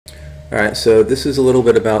Alright, so this is a little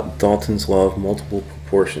bit about Dalton's law of multiple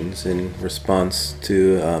proportions in response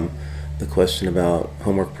to the question about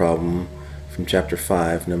homework problem from chapter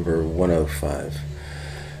 5, number 105.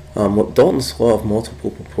 What Dalton's law of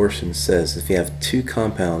multiple proportions says, if you have two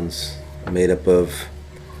compounds made up of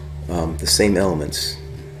the same elements,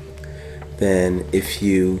 then if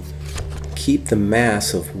you keep the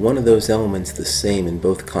mass of one of those elements the same in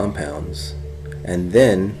both compounds, and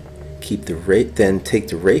then take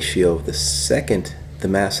the ratio of the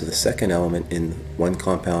mass of the second element in one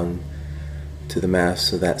compound to the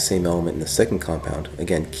mass of that same element in the second compound,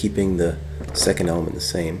 again keeping the second element the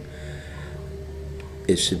same,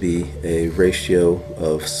 it should be a ratio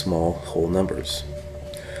of small whole numbers.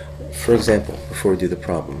 For example, before we do the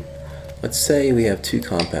problem, let's say we have two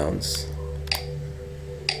compounds.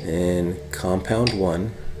 In compound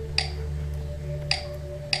 1,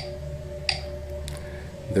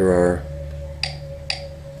 there are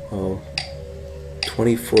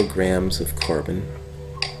 24 grams of carbon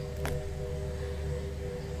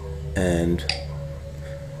and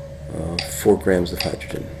 4 grams of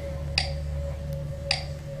hydrogen.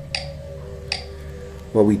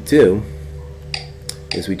 What we do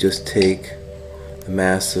is we just take the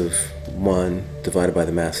mass of one divided by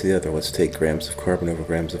the mass of the other. Let's take grams of carbon over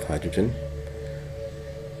grams of hydrogen.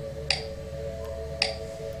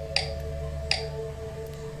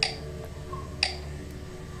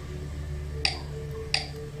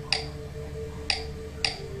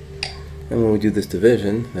 And when we do this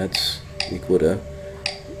division, that's equal to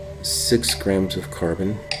 6 grams of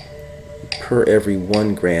carbon per every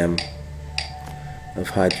 1 gram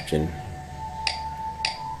of hydrogen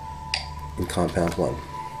in compound 1.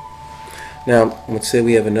 Now, let's say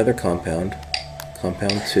we have another compound,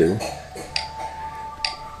 compound 2.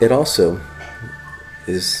 It also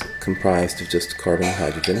is comprised of just carbon and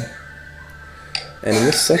hydrogen. And in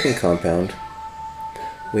this second compound,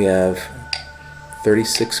 we have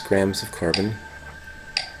 36 grams of carbon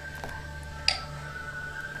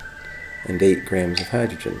and 8 grams of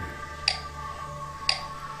hydrogen.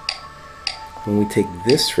 When we take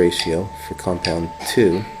this ratio for compound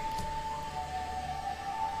 2,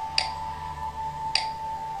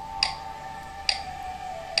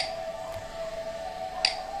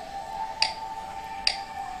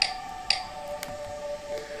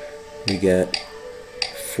 we get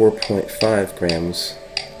 4.5 grams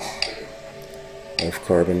of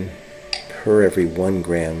carbon per every 1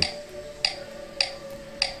 gram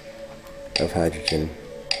of hydrogen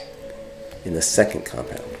in the second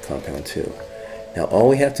compound, compound 2. Now all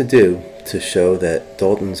we have to do to show that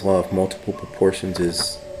Dalton's law of multiple proportions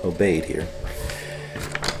is obeyed here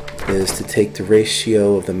is to take the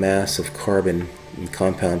ratio of the mass of carbon in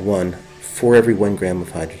compound 1 for every 1 gram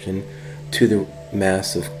of hydrogen to the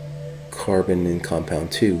mass of carbon in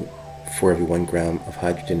compound 2 for every 1 gram of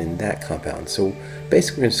hydrogen in that compound. So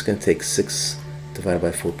basically we're just going to take 6 divided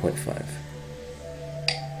by 4.5.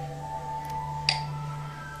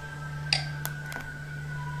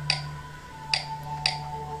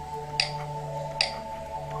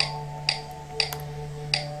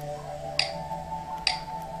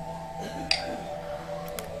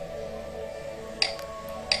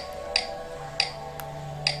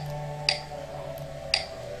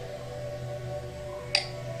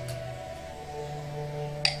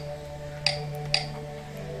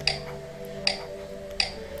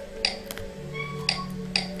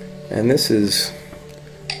 And this is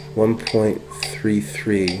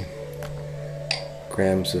 1.33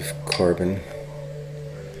 grams of carbon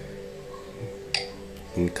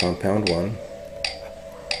in compound 1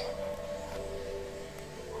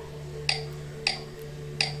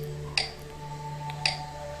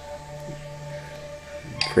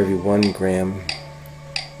 for every 1 gram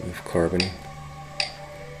of carbon in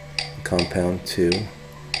compound 2.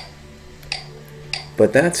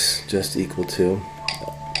 But that's just equal to,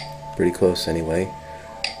 pretty close anyway,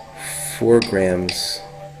 4 grams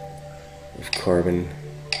of carbon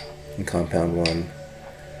in compound 1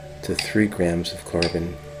 to 3 grams of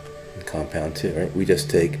carbon in compound 2, right? We just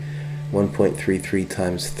take 1.33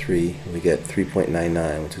 times 3, we get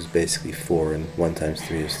 3.99, which is basically 4, and 1 times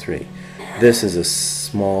 3 is 3. This is a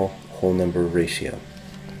small whole number ratio.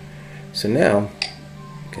 So now,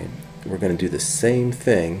 okay, we're going to do the same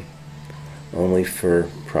thing, only for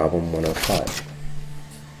problem 105.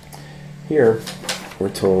 Here, we're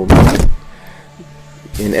told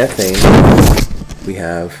in ethane we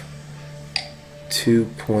have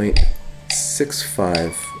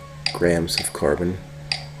 2.65 grams of carbon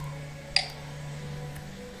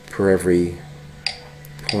per every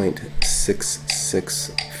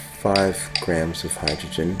 0.665 grams of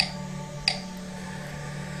hydrogen.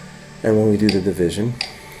 And when we do the division,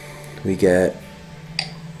 we get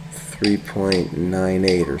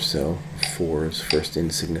 3.98 or so, 4's first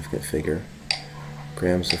insignificant figure,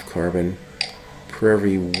 grams of carbon per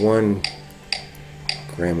every 1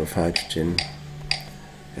 gram of hydrogen,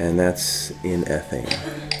 and that's in ethane.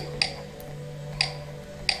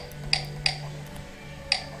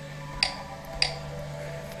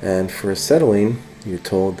 And for acetylene, you're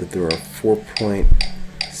told that there are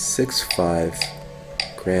 4.65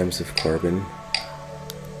 grams of carbon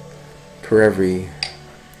per every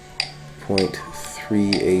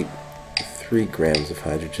 0.383 grams of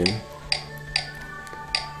hydrogen.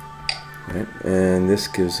 Right? And this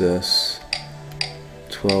gives us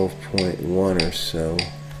 12.1 or so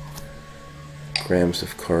grams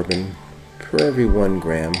of carbon per every 1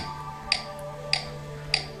 gram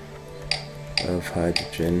of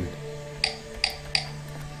hydrogen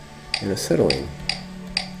in acetylene.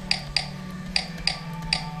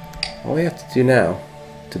 All we have to do now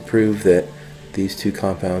to prove that these two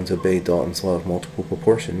compounds obey Dalton's law of multiple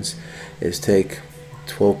proportions is take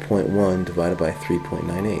 12.1 divided by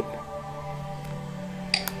 3.98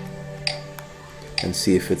 and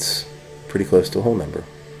see if it's pretty close to a whole number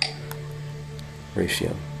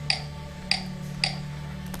ratio.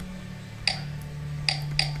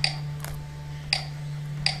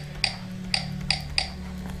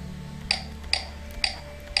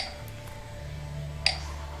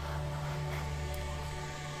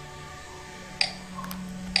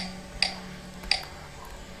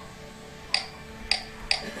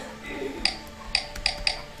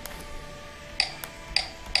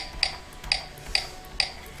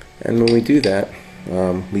 And when we do that,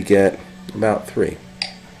 we get about 3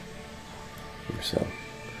 or so.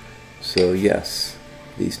 So yes,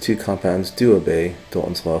 these two compounds do obey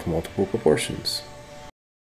Dalton's law of multiple proportions.